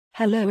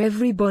Hello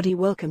everybody,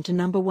 welcome to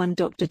Number 1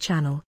 Doctor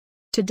channel.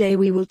 Today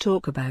we will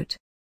talk about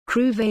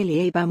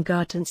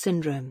Cruveilhier-Baumgarten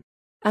syndrome.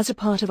 As a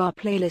part of our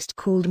playlist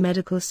called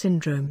Medical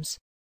Syndromes.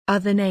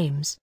 Other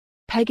names: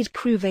 Pegged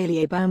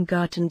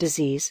Cruveilhier-Baumgarten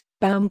disease,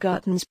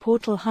 Baumgarten's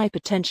portal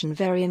hypertension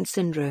variant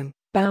syndrome,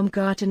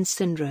 Baumgarten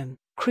syndrome,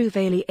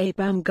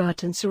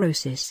 Cruveilhier-Baumgarten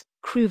cirrhosis,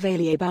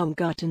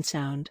 Cruveilhier-Baumgarten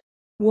sound.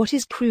 What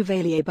is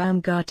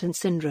Cruveilhier-Baumgarten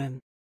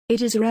syndrome?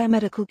 It is a rare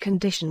medical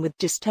condition with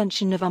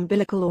distension of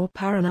umbilical or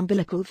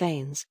paraumbilical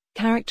veins,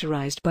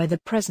 characterized by the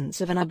presence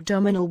of an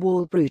abdominal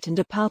wall bruit and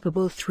a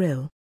palpable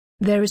thrill.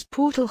 There is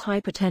portal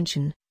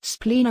hypertension,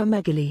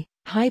 splenomegaly,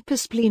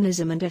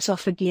 hypersplenism and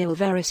esophageal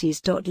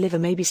varices. Liver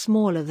may be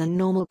smaller than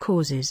normal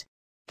causes.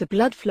 The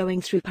blood flowing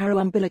through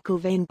paraumbilical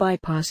vein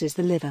bypasses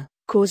the liver,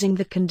 causing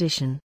the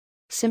condition.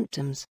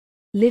 Symptoms: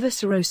 liver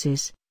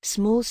cirrhosis,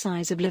 small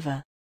size of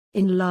liver,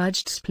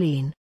 enlarged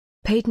spleen,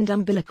 patent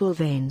umbilical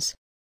veins,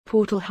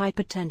 portal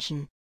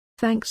hypertension.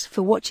 Thanks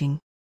for watching.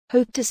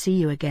 Hope to see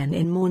you again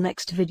in more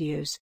next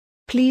videos.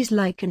 Please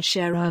like and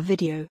share our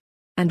video.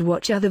 And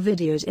watch other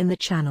videos in the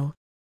channel.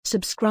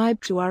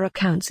 Subscribe to our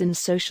accounts in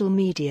social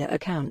media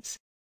accounts.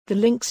 The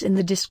links in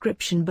the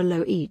description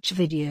below each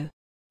video.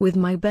 With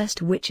my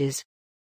best wishes.